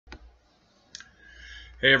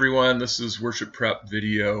Hey everyone, this is worship prep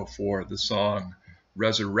video for the song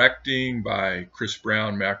Resurrecting by Chris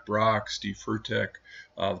Brown, Mac Brock, Steve Furtick,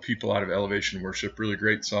 the people out of Elevation Worship. Really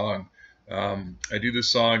great song. I do this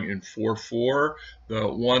song in 4/4. The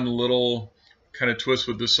one little kind of twist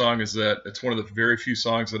with this song is that it's one of the very few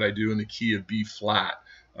songs that I do in the key of B flat.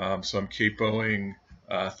 So I'm capoing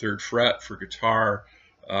 3rd fret for guitar.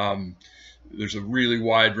 There's a really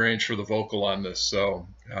wide range for the vocal on this, so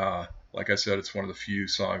like I said, it's one of the few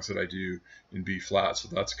songs that I do in B flat, so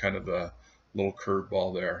that's kind of the little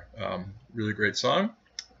curveball there. Really great song.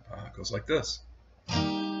 It goes like this.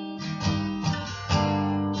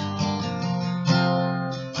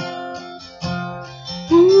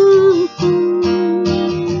 Ooh,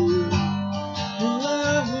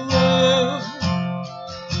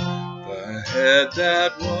 the head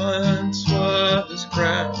that once was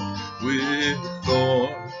crowned with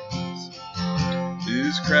thorns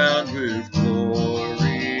is crowned with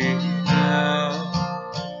glory now.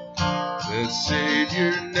 The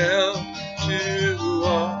Savior knelt to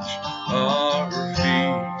wash our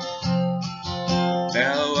feet.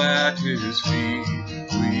 Now at His feet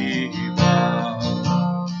we bow.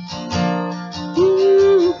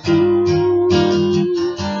 Ooh,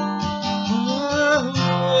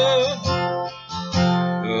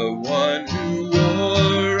 the one who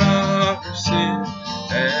wore our sin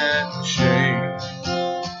and shame,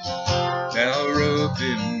 now robed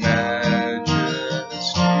in majesty,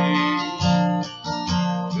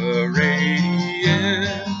 the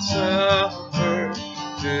radiance of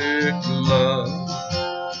perfect love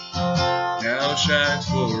now shines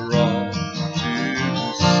for all to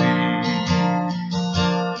see.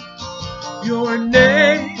 Your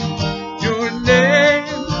name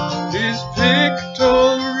is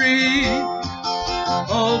victory.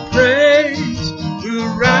 All praise will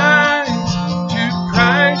rise to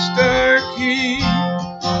Christ our King.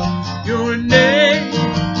 Your name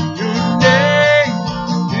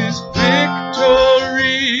is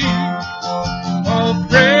victory. All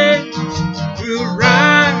praise will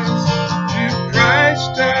rise to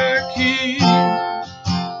Christ our King.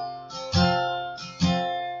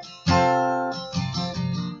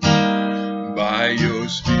 By your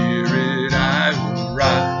Spirit I will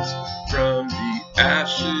rise from the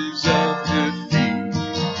ashes of defeat.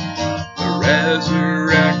 The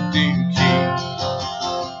resurrecting King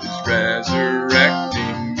is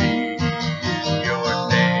resurrecting me. In your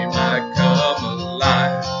name I come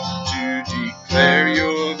alive to declare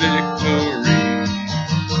your victory.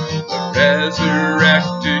 The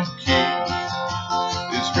resurrected King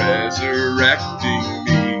is resurrecting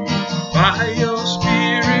me. By your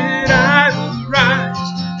Spirit I will rise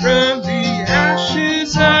from the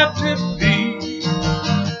ashes of defeat.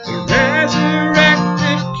 The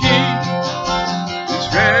resurrected King is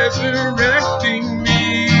resurrecting me.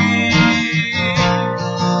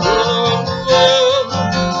 Oh,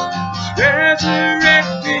 He's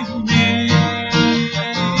resurrecting me.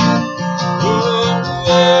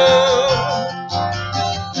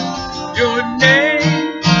 Your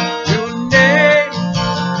name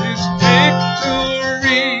is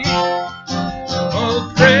victory. All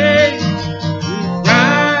praise will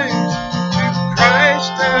rise to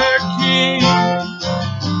Christ our King.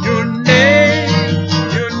 Your name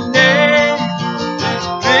is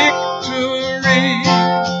victory.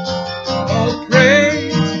 All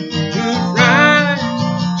praise will rise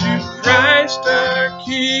to Christ our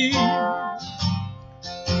King.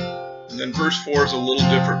 And then verse 4 is a little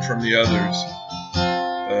different from the others.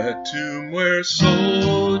 The tomb where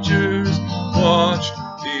soldiers watched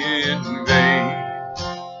in vain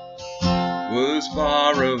was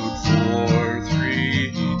borrowed for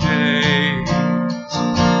 3 days.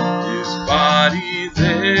 His body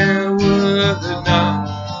there would not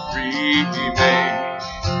remain.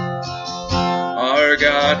 Our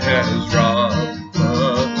God has robbed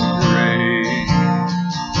the grave.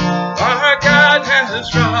 Our God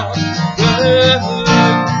has robbed the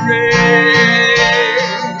grave.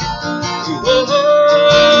 Oh,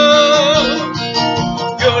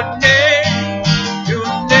 your name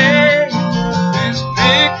is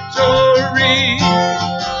victory.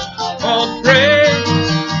 All praise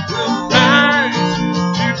will rise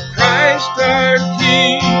to Christ our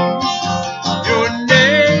King. Your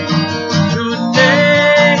name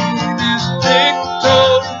is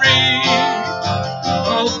victory.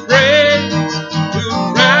 All praise will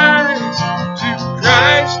rise to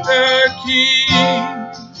Christ our King.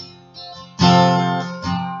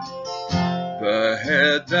 The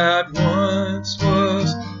head that once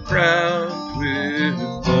was crowned with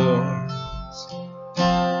thorns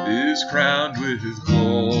is crowned with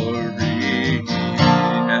glory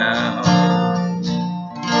now.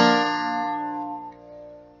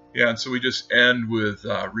 Yeah, and so we just end with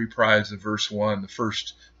reprise of verse 1, the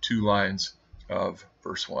first 2 lines of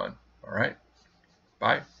verse 1. All right,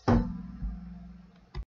 bye.